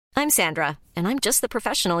I'm Sandra, and I'm just the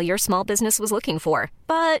professional your small business was looking for.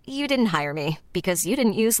 But you didn't hire me because you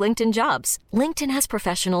didn't use LinkedIn Jobs. LinkedIn has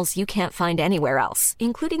professionals you can't find anywhere else,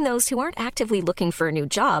 including those who aren't actively looking for a new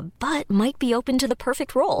job, but might be open to the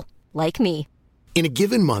perfect role, like me. In a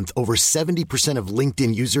given month, over 70% of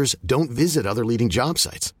LinkedIn users don't visit other leading job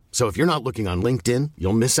sites. So if you're not looking on LinkedIn,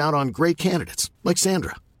 you'll miss out on great candidates like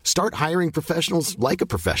Sandra. Start hiring professionals like a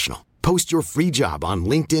professional. Post your free job on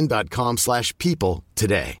linkedin.com/people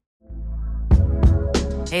today.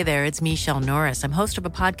 Hey there, it's Michelle Norris. I'm host of a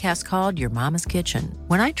podcast called Your Mama's Kitchen.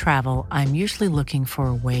 When I travel, I'm usually looking for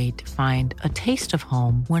a way to find a taste of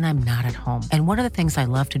home when I'm not at home. And one of the things I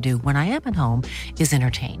love to do when I am at home is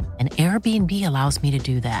entertain. And Airbnb allows me to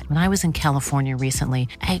do that. When I was in California recently,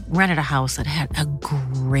 I rented a house that had a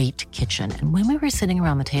great kitchen. And when we were sitting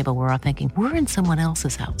around the table, we're all thinking, we're in someone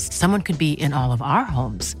else's house. Someone could be in all of our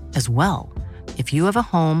homes as well. If you have a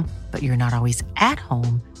home, but you're not always at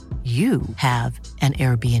home, you have an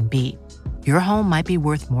Airbnb. Your home might be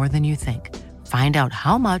worth more than you think. Find out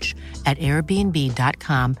how much at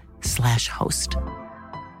airbnb.com/host. Down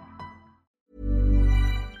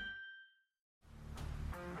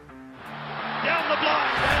the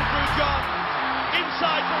blind, Andrew John.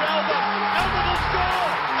 Inside for Elba. Elba will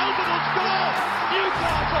score. Elba will score.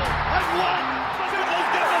 Newcastle have won. Sybil's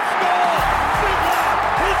going to score. Sybil,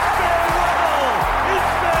 it's farewell. It's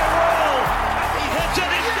farewell. He hits it.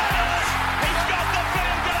 He's got it. He's got the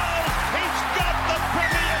field goal. He's got the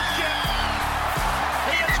premiership.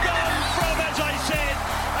 He has gone from, as I said,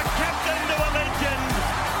 a captain to a legend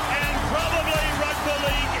and probably rugby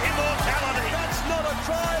league immortality. That's not a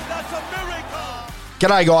try. That's a miracle.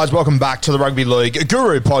 G'day guys, welcome back to the Rugby League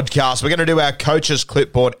Guru podcast. We're going to do our Coach's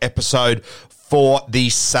Clipboard episode for the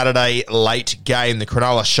Saturday late game, the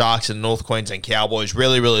Cronulla Sharks and North Queensland Cowboys.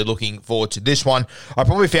 Really looking forward to this one. I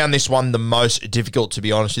probably found this one the most difficult, to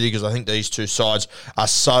be honest with you, because I think these two sides are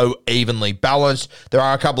so evenly balanced. There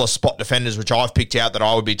are a couple of spot defenders which I've picked out that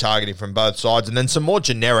I would be targeting from both sides, and then some more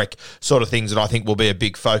generic sort of things that I think will be a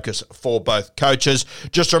big focus for both coaches.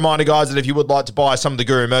 Just a reminder, guys, that if you would like to buy some of the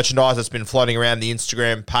Guru merchandise that's been floating around the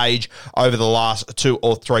Instagram page over the last 2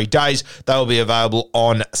 or 3 days, they will be available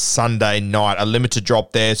on Sunday night. A limited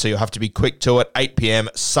drop there, so you'll have to be quick to it. 8 p.m.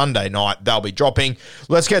 Sunday night, they'll be dropping.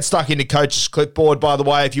 Let's get stuck into Coach's Clipboard. By the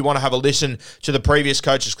way, if you want to have a listen to the previous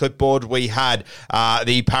Coach's Clipboard, we had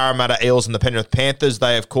the Parramatta Eels and the Penrith Panthers.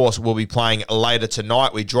 They, of course, will be playing later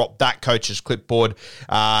tonight. We dropped that Coach's Clipboard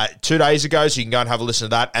 2 days ago, so you can go and have a listen to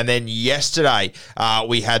that. And then yesterday,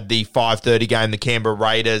 we had the 5:30 game, the Canberra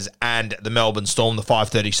Raiders and the Melbourne Storm, the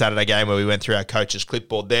 5:30 Saturday game, where we went through our Coach's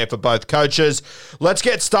Clipboard there for both coaches. Let's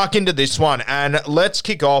get stuck into this one. And let's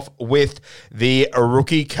kick off with the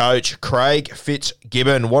rookie coach, Craig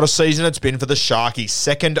Fitzgibbon. What a season it's been for the Sharkies.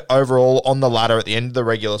 Second overall on the ladder at the end of the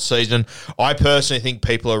regular season. I personally think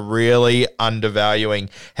people are really undervaluing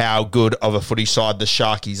how good of a footy side the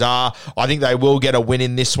Sharkies are. I think they will get a win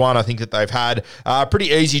in this one. I think that they've had a pretty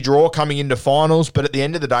easy draw coming into finals, but at the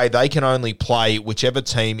end of the day, they can only play whichever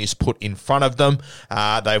team is put in front of them.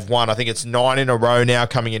 They've won, I think it's 9 in a row now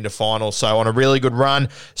coming into finals. So on a really good run,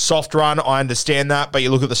 soft run, I understand that, but you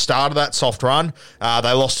look at the start of that soft run,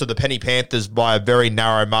 they lost to the Penny Panthers by a very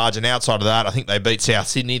narrow margin. Outside of that, I think they beat South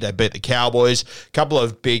Sydney, they beat the Cowboys, a couple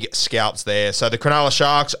of big scalps there. So the Cronulla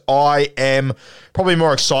Sharks, I am probably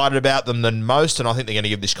more excited about them than most, and I think they're going to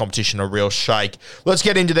give this competition a real shake. Let's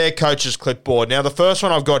get into their Coach's Clipboard. Now, the first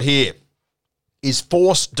one I've got here is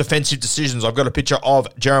forced defensive decisions. I've got a picture of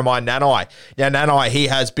Jeremiah Nanai. Now, Nanai, he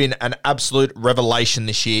has been an absolute revelation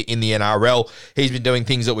this year in the NRL. He's been doing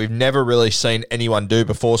things that we've never really seen anyone do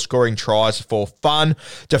before, scoring tries for fun.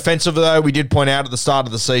 Defensively, though, we did point out at the start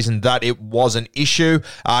of the season that it was an issue.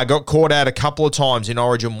 Got caught out a couple of times in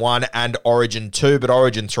Origin 1 and Origin 2, but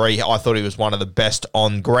Origin 3, I thought he was one of the best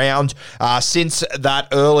on ground. Since that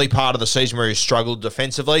early part of the season where he struggled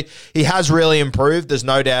defensively, he has really improved. There's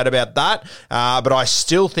no doubt about that. But I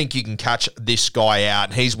still think you can catch this guy out.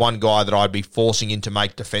 And he's one guy that I'd be forcing in to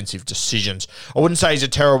make defensive decisions. I wouldn't say he's a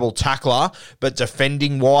terrible tackler, but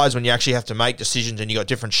defending-wise, when you actually have to make decisions and you got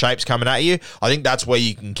different shapes coming at you, I think that's where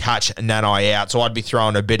you can catch Nanai out. So I'd be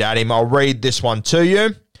throwing a bit at him. I'll read this one to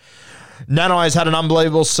you. Nanai has had an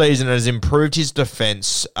unbelievable season and has improved his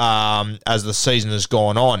defence as the season has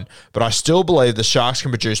gone on. But I still believe the Sharks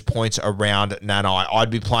can produce points around Nanai.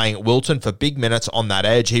 I'd be playing Wilton for big minutes on that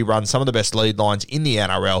edge. He runs some of the best lead lines in the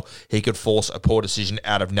NRL. He could force a poor decision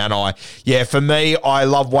out of Nanai. Yeah, for me, I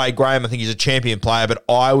love Wade Graham. I think he's a champion player, but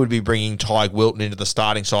I would be bringing Tyg Wilton into the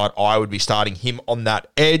starting side. I would be starting him on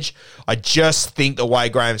that edge. I just think that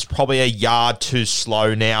Wade Graham's probably a yard too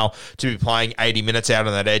slow now to be playing 80 minutes out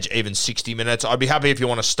on that edge, even 60 60 minutes. I'd be happy if you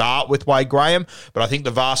want to start with Wade Graham, but I think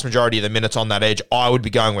the vast majority of the minutes on that edge, I would be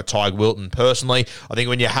going with Tyg Wilton personally. I think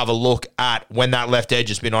when you have a look at when that left edge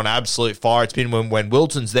has been on absolute fire, it's been when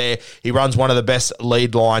Wilton's there. He runs one of the best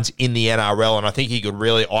lead lines in the NRL, and I think he could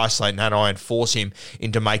really isolate Nanai and force him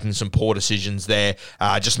into making some poor decisions there,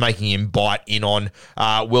 just making him bite in on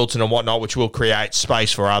Wilton and whatnot, which will create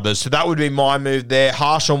space for others. So that would be my move there.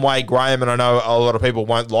 Harsh on Wade Graham, and I know a lot of people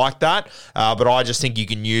won't like that, but I just think you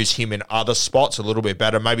can use him in other spots a little bit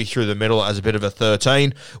better, maybe through the middle as a bit of a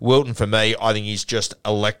 13. Wilton, for me, I think he's just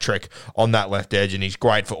electric on that left edge, and he's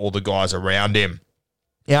great for all the guys around him.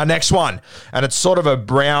 Our next one, and it's sort of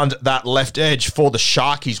around that left edge for the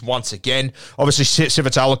Sharkies once again. Obviously, Sifa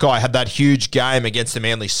Talakai had that huge game against the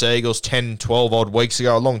Manly Seagulls 10, 12 odd weeks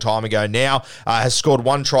ago, a long time ago now. Has scored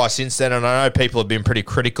one try since then, and I know people have been pretty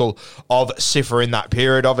critical of Sifa in that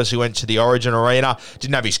period. Obviously, went to the Origin Arena,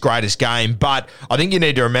 didn't have his greatest game, but I think you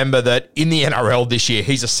need to remember that in the NRL this year,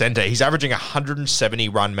 he's a centre. He's averaging 170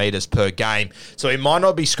 run metres per game, so he might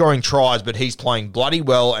not be scoring tries, but he's playing bloody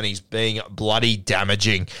well, and he's being bloody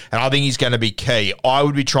damaging. And I think he's going to be key. I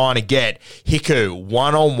would be trying to get Hiku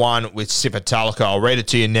one-on-one with Sifa Talakai. I'll read it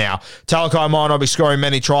to you now. Talakai might not be scoring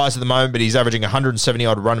many tries at the moment, but he's averaging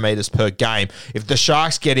 170-odd run metres per game. If the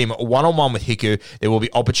Sharks get him one-on-one with Hiku, there will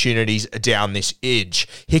be opportunities down this edge.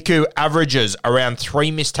 Hiku averages around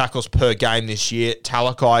 3 missed tackles per game this year.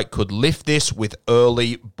 Talakai could lift this with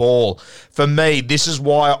early ball. For me, this is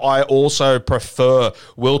why I also prefer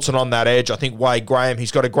Wilton on that edge. I think Wade Graham,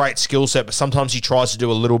 he's got a great skill set, but sometimes he tries to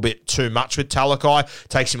do a little bit too much with Talakai,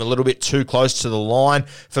 takes him a little bit too close to the line.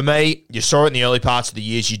 For me, you saw it in the early parts of the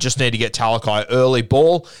years, you just need to get Talakai early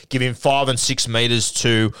ball, give him 5 and 6 metres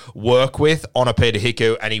to work with on a Peter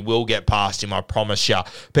Hiku, and he will get past him, I promise you.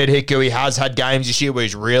 Peter Hiku, he has had games this year where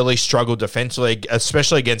he's really struggled defensively,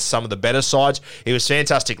 especially against some of the better sides. He was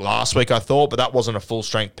fantastic last week, I thought, but that wasn't a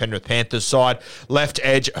full-strength Penrith Panthers side. Left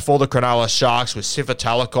edge for the Cronulla Sharks with Sifa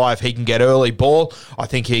Talakai. If he can get early ball, I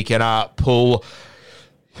think he can pull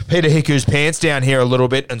Peter Hiku's pants down here a little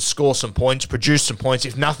bit and score some points, produce some points.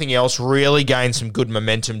 If nothing else, really gain some good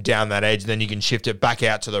momentum down that edge. Then you can shift it back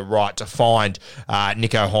out to the right to find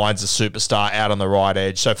Nicho Hynes, the superstar, out on the right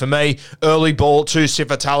edge. So for me, early ball to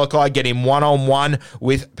Sifa Talakai, get him one-on-one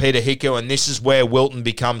with Peter Hiku, and this is where Wilton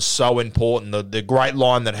becomes so important. The great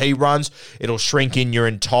line that he runs, it'll shrink in your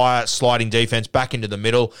entire sliding defense back into the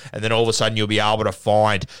middle, and then all of a sudden you'll be able to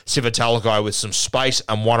find Sifa Talakai with some space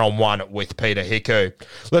and one-on-one with Peter Hiku.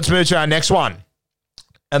 Let's move to our next one.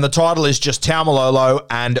 And the title is just Taumalolo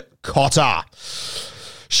and Cotter.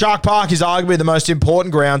 Shark Park is arguably the most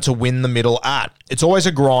important ground to win the middle at. It's always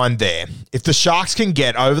a grind there. If the Sharks can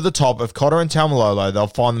get over the top of Cotter and Taumalolo, they'll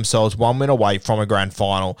find themselves 1 win away from a grand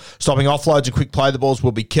final. Stopping offloads and quick play the balls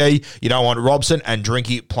will be key. You don't want Robson and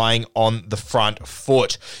Drinky playing on the front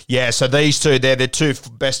foot. Yeah, so these two, they're the two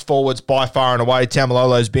best forwards by far and away.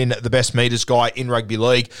 Taumalolo's been the best meters guy in rugby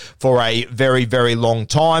league for a very, very long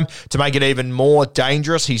time. To make it even more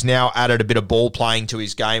dangerous, he's now added a bit of ball playing to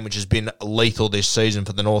his game, which has been lethal this season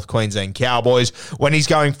for the North Queensland Cowboys. When he's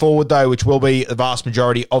going forward, though, which will be the vast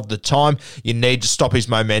majority of the time, you need to stop his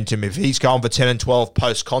momentum. If he's going for 10 and 12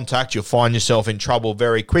 post-contact, you'll find yourself in trouble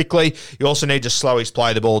very quickly. You also need to slow his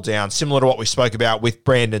play the ball down. Similar to what we spoke about with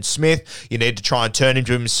Brandon Smith, you need to try and turn him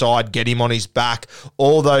to his side, get him on his back,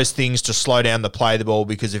 all those things to slow down the play the ball,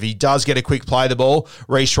 because if he does get a quick play the ball,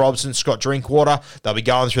 Reece Robson, Scott Drinkwater, they'll be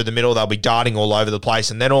going through the middle, they'll be darting all over the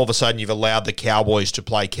place, and then all of a sudden you've allowed the Cowboys to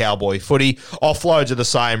play cowboy footy. Offloads are the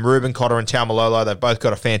same. Ruben Cotter and Taumalolo, they've both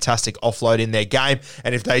got a fantastic offload in their game,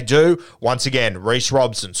 and if they do, once again, Reece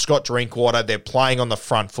Robson, Scott Drinkwater, they're playing on the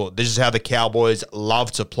front foot. This is how the Cowboys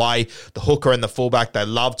love to play. The hooker and the fullback, they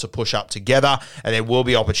love to push up together, and there will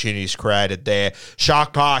be opportunities created there.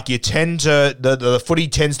 Shark Park, you tend to, the footy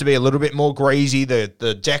tends to be a little bit more greasy. The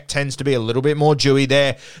deck tends to be a little bit more dewy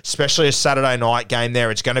there, especially a Saturday night game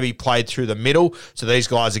there. It's going to be played through the middle, so these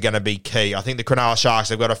guys are going to be key. I think the Cronulla Sharks,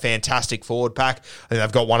 they've got a fantastic forward pack. I think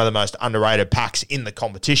they've got one of the most underrated packs in the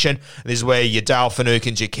competition. And this is where your Dale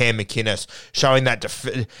Finucane, your Cam McInnes, showing that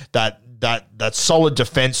solid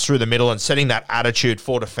defense through the middle and setting that attitude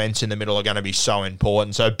for defense in the middle are going to be so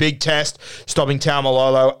important. So big test, stopping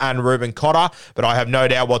Taumalolo and Ruben Cotter, but I have no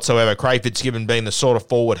doubt whatsoever, Craig Fitzgibbon being the sort of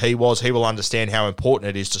forward he was, he will understand how important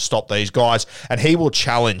it is to stop these guys, and he will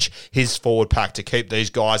challenge his forward pack to keep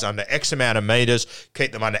these guys under X amount of meters,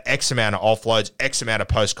 keep them under X amount of offloads, X amount of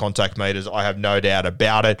post-contact meters. I have no doubt doubt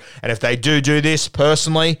about it. And if they do this,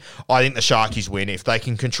 personally, I think the Sharkies win. If they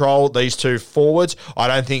can control these two forwards, I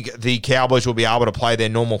don't think the Cowboys will be able to play their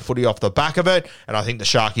normal footy off the back of it, and I think the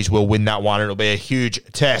Sharkies will win that one. It'll be a huge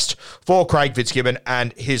test for Craig Fitzgibbon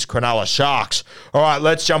and his Cronulla Sharks. All right,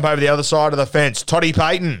 let's jump over the other side of the fence. Toddy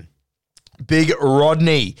Payton. Big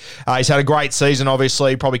Rodney. He's had a great season,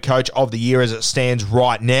 obviously, probably coach of the year as it stands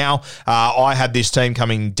right now. I had this team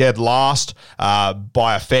coming dead last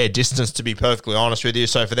by a fair distance, to be perfectly honest with you.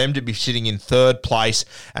 So for them to be sitting in third place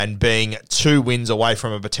and being 2 wins away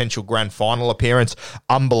from a potential grand final appearance,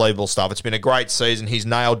 unbelievable stuff. It's been a great season. He's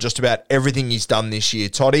nailed just about everything he's done this year,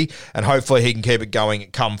 Toddy, and hopefully he can keep it going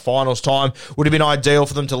come finals time. Would have been ideal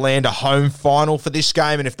for them to land a home final for this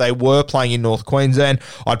game, and if they were playing in North Queensland,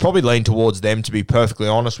 I'd probably lean towards them, to be perfectly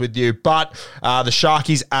honest with you. But the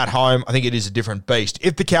Sharkies at home, I think it is a different beast.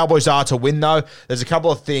 If the Cowboys are to win, though, there's a couple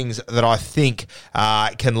of things that I think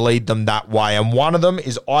can lead them that way. And one of them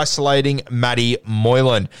is isolating Matty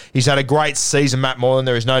Moylan. He's had a great season, Matt Moylan.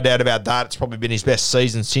 There is no doubt about that. It's probably been his best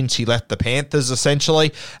season since he left the Panthers,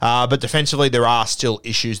 essentially. But defensively, there are still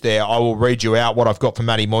issues there. I will read you out what I've got for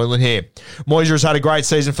Matty Moylan here. Moyser has had a great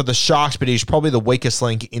season for the Sharks, but he's probably the weakest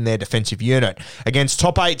link in their defensive unit. Against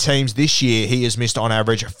top 8 teams this year, he has missed on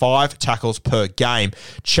average 5 tackles per game.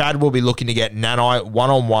 Chad will be looking to get Nanai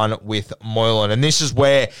one-on-one with Moylan, and this is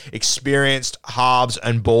where experienced halves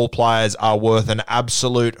and ball players are worth an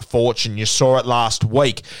absolute fortune. You saw it last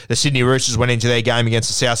week. The Sydney Roosters went into their game against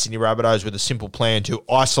the South Sydney Rabbitohs with a simple plan to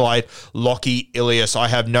isolate Lockie Ilias. I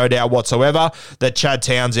have no doubt whatsoever that Chad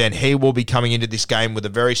Townsend, he will be coming into this game with a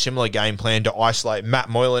very similar game plan to isolate Matt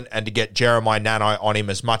Moylan and to get Jeremiah Nanai on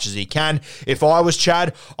him as much as he can. If I was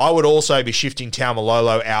Chad, I would also be shifting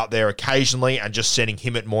Taumalolo out there occasionally and just sending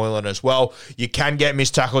him at Moylan as well. You can get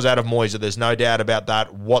missed tackles out of Moyser. There's no doubt about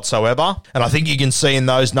that whatsoever. And I think you can see in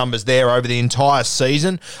those numbers there over the entire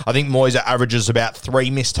season, I think Moyser averages about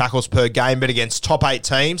 3 missed tackles per game, but against top 8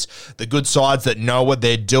 teams, the good sides that know what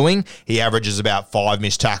they're doing, he averages about 5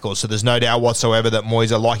 missed tackles. So there's no doubt whatsoever that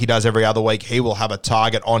Moyser, like he does every other week, he will have a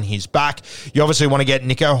target on his back. You obviously want to get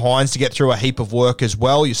Nicho Hynes to get through a heap of work as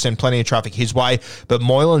well. You send plenty of traffic his way, but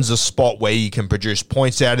Moylan's a spot where you can produce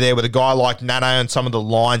points out of there with a guy like Nano and some of the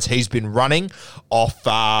lines he's been running off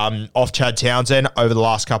Chad Townsend over the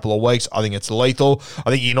last couple of weeks. I think it's lethal. I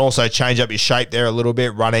think you can also change up your shape there a little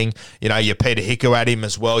bit, running, your Peter Hiku at him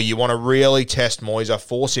as well. You want to really test Moyser,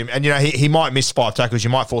 force him, and he might miss 5 tackles. You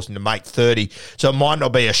might force him to make 30, so it might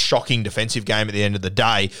not be a shocking defensive game at the end of the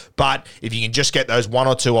day, but if you can just get those 1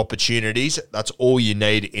 or 2 opportunities, that's all you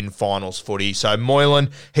need in finals footy. So Moylan,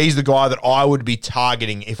 he's the guy that I would be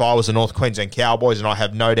targeting if I was a North Queensland Cowboys, and I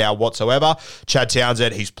have no doubt whatsoever. Chad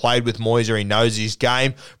Townsend, he's played with Moyser, he knows his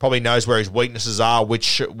game, probably knows where his weaknesses are, which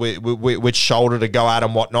shoulder to go at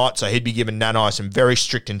and whatnot, so he'd be giving Nanai some very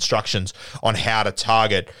strict instructions on how to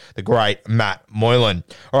target the great Matt Moylan.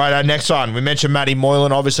 All right, our next one, we mentioned Matty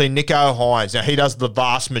Moylan, obviously Nicho Hynes. Now, he does the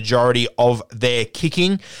vast majority of their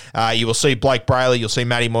kicking. You will see Blake Brayley, you'll see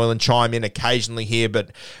Matty Moylan chime in occasionally here,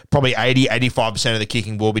 but probably 80-85% of the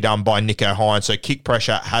kicking will be done by Nicho Hynes, so kick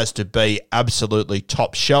pressure has to be absolutely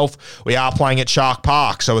top shelf. We are playing at Shark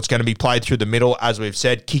Park, so it's going to be played through the middle, as we've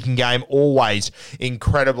said. Kicking game always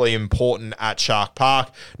incredibly important at Shark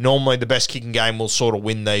Park. Normally, the best kicking game will sort of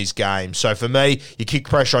win these games. So for me, your kick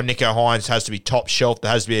pressure on Nicho Hynes has to be top shelf.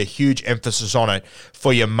 There has to be a huge emphasis on it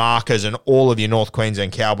for your markers and all of your North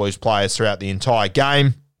Queensland Cowboys players throughout the entire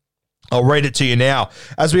game. I'll read it to you now.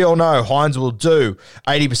 As we all know, Hynes will do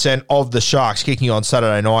 80% of the Sharks kicking on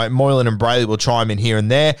Saturday night. Moylan and Brayley will chime in here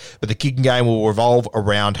and there, but the kicking game will revolve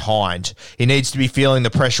around Hynes. He needs to be feeling the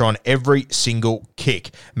pressure on every single kick.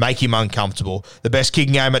 Make him uncomfortable. The best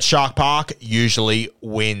kicking game at Shark Park usually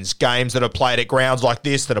wins. Games that are played at grounds like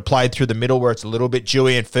this, that are played through the middle where it's a little bit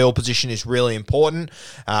dewy and field position is really important.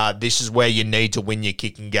 This is where you need to win your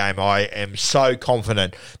kicking game. I am so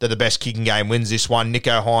confident that the best kicking game wins this one.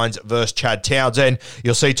 Nicho Hynes versus Chad Townsend.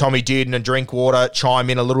 You'll see Tommy Dearden and Drinkwater chime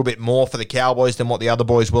in a little bit more for the Cowboys than what the other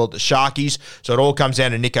boys will at the Sharkies. So it all comes down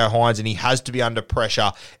to Nicho Hynes, and he has to be under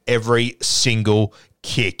pressure every single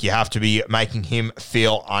kick. You have to be making him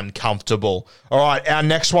feel uncomfortable. All right, our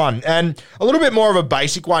next one, and a little bit more of a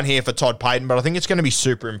basic one here for Todd Payten, but I think it's going to be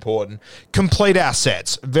super important. Complete our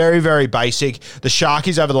sets. Very, very basic. The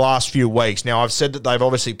Sharkies over the last few weeks. Now, I've said that they've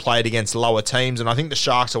obviously played against lower teams, and I think the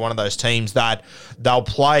Sharks are one of those teams that they'll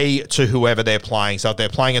play to whoever they're playing. So if they're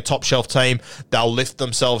playing a top shelf team, they'll lift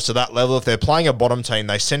themselves to that level. If they're playing a bottom team,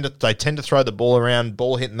 they tend to throw the ball around,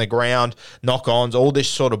 ball hitting the ground, knock-ons, all this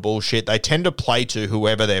sort of bullshit. They tend to play to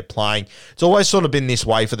whoever they're playing. It's always sort of been this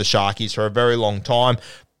way for the Sharkies for a very long time.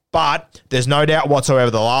 But there's no doubt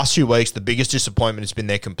whatsoever the last few weeks, the biggest disappointment has been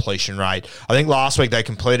their completion rate. I think last week they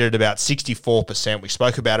completed about 64%. We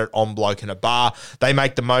spoke about it on Bloke in a Bar. They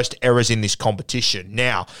make the most errors in this competition.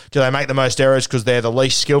 Now, do they make the most errors because they're the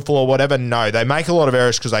least skillful or whatever? No, they make a lot of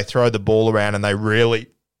errors because they throw the ball around and they really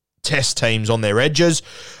test teams on their edges.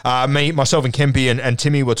 Myself and Kempy and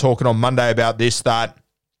Timmy were talking on Monday about this, that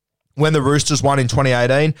when the Roosters won in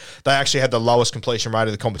 2018, they actually had the lowest completion rate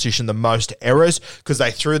of the competition, the most errors, because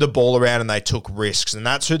they threw the ball around and they took risks, and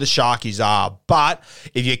that's who the Sharkies are. But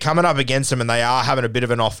if you're coming up against them and they are having a bit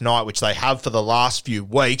of an off night, which they have for the last few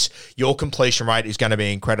weeks, your completion rate is going to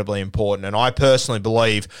be incredibly important. And I personally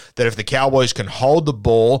believe that if the Cowboys can hold the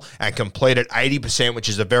ball and complete it 80%, which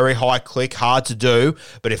is a very high click, hard to do,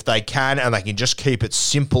 but if they can and they can just keep it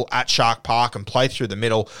simple at Shark Park and play through the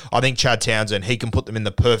middle, I think Chad Townsend, he can put them in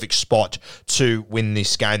the perfect spot to win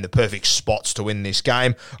this game, the perfect spots to win this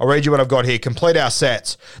game. I'll read you what I've got here. Complete our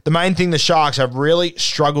sets. The main thing the Sharks have really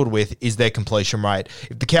struggled with is their completion rate.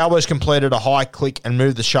 If the Cowboys completed a high click and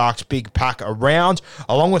moved the Sharks' big pack around,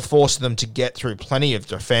 along with forcing them to get through plenty of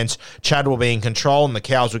defense, Chad will be in control and the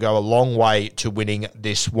Cows will go a long way to winning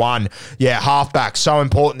this one. Yeah, halfback, so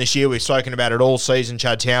important this year. We've spoken about it all season.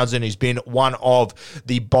 Chad Townsend has been one of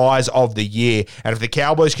the buys of the year. And if the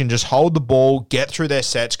Cowboys can just hold the ball, get through their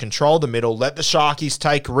sets, control the middle, let the Sharkies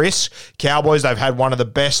take risks. Cowboys, they've had one of the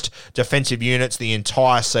best defensive units the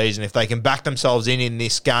entire season. If they can back themselves in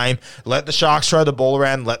this game, let the Sharks throw the ball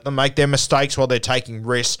around, let them make their mistakes while they're taking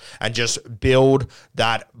risks, and just build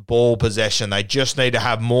that ball possession. They just need to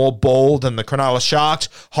have more ball than the Cronulla Sharks.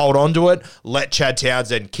 Hold on to it. Let Chad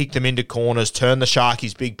Townsend kick them into corners, turn the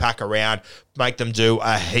Sharkies' big pack around, make them do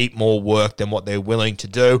a heap more work than what they're willing to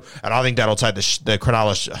do. And I think that'll take the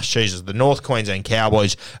Cronulla, the North Queensland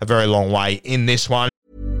Cowboys a very long way in this one.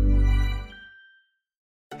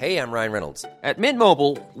 Hey, I'm Ryan Reynolds. At Mint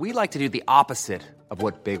Mobile, we like to do the opposite of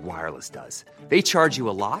what Big Wireless does. They charge you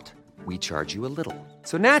a lot, we charge you a little.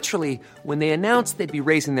 So naturally, when they announced they'd be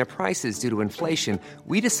raising their prices due to inflation,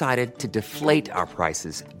 we decided to deflate our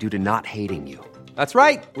prices due to not hating you. That's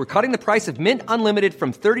right. We're cutting the price of Mint Unlimited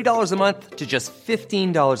from $30 a month to just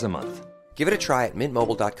 $15 a month. Give it a try at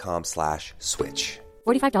mintmobile.com/switch.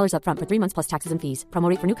 $45 up front for 3 months plus taxes and fees. Promo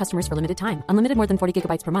rate for new customers for limited time. Unlimited more than 40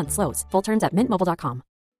 gigabytes per month slows. Full terms at mintmobile.com.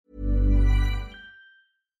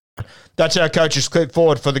 That's our coach's clip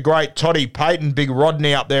forward for the great Toddy Payton, Big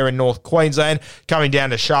Rodney up there in North Queensland, coming down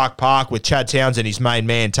to Shark Park with Chad Townsend, his main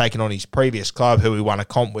man, taking on his previous club, who he won a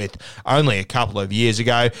comp with only a couple of years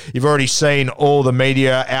ago. You've already seen all the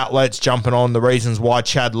media outlets jumping on the reasons why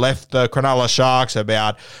Chad left the Cronulla Sharks,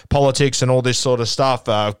 about politics and all this sort of stuff.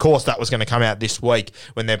 Of course, that was going to come out this week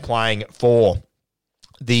when they're playing for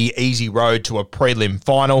the easy road to a prelim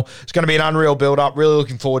final. It's going to be an unreal build-up. Really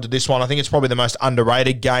looking forward to this one. I think it's probably the most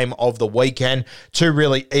underrated game of the weekend. Two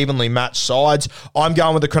really evenly matched sides. I'm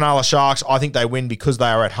going with the Cronulla Sharks. I think they win because they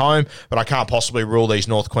are at home, but I can't possibly rule these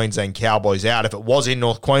North Queensland Cowboys out. If it was in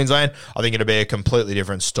North Queensland, I think it'd be a completely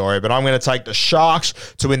different story. But I'm going to take the Sharks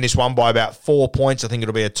to win this one by about 4 points. I think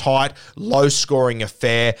it'll be a tight, low-scoring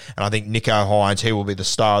affair, and I think Nicho Hynes, he will be the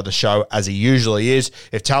star of the show, as he usually is.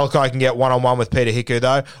 If Talakai can get one-on-one with Peter Hiku,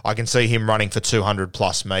 though, I can see him running for 200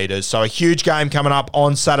 plus metres. So a huge game coming up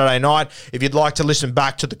on Saturday night. If you'd like to listen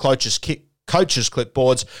back to the coach's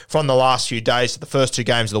clipboards from the last few days to the first two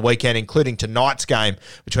games of the weekend, including tonight's game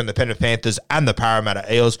between the Penrith Panthers and the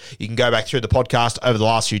Parramatta Eels, you can go back through the podcast over the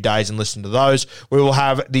last few days and listen to those. We will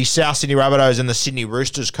have the South Sydney Rabbitohs and the Sydney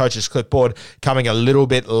Roosters coach's clipboard coming a little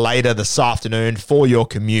bit later this afternoon for your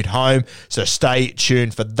commute home. So stay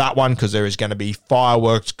tuned for that one, because there is going to be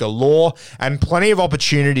fireworks galore and plenty of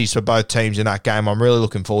opportunities for both teams in that game. I'm really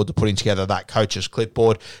looking forward to putting together that coach's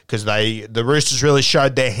clipboard, because the Roosters really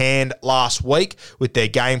showed their hand last week with their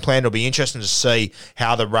game plan. It'll be interesting to see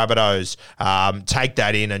how the Rabbitohs take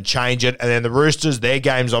that in and change it. And then the Roosters, their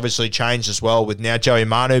game's obviously changed as well with now Joey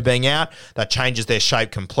Manu being out. That changes their shape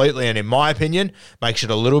completely, and in my opinion, makes it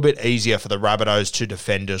a little bit easier for the Rabbitohs to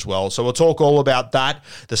defend as well. So we'll talk all about that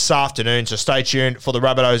this afternoon. So stay tuned for the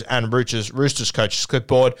Rabbitohs and Roosters coach's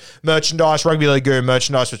clipboard. Merchandise, Rugby League Guru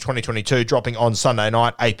merchandise for 2022 dropping on Sunday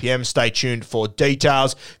night, 8 p.m. Stay tuned for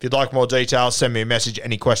details. If you'd like more details, send me a message.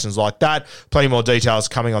 Any questions like that, plenty more details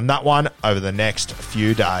coming on that one over the next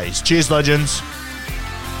few days. Cheers, legends.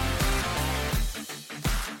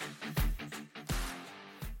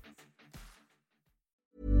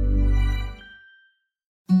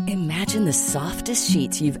 Imagine the softest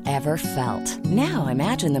sheets you've ever felt. Now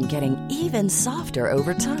imagine them getting even softer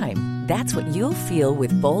over time. That's what you'll feel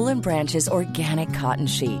with Boll & Branch's organic cotton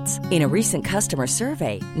sheets. In a recent customer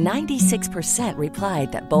survey, 96%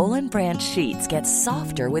 replied that Boll & Branch sheets get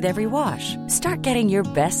softer with every wash. Start getting your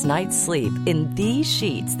best night's sleep in these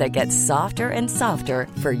sheets that get softer and softer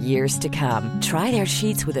for years to come. Try their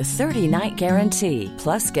sheets with a 30-night guarantee.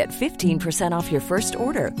 Plus, get 15% off your first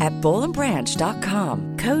order at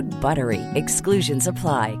bollandbranch.com. Code BUTTERY. Exclusions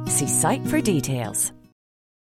apply. See site for details.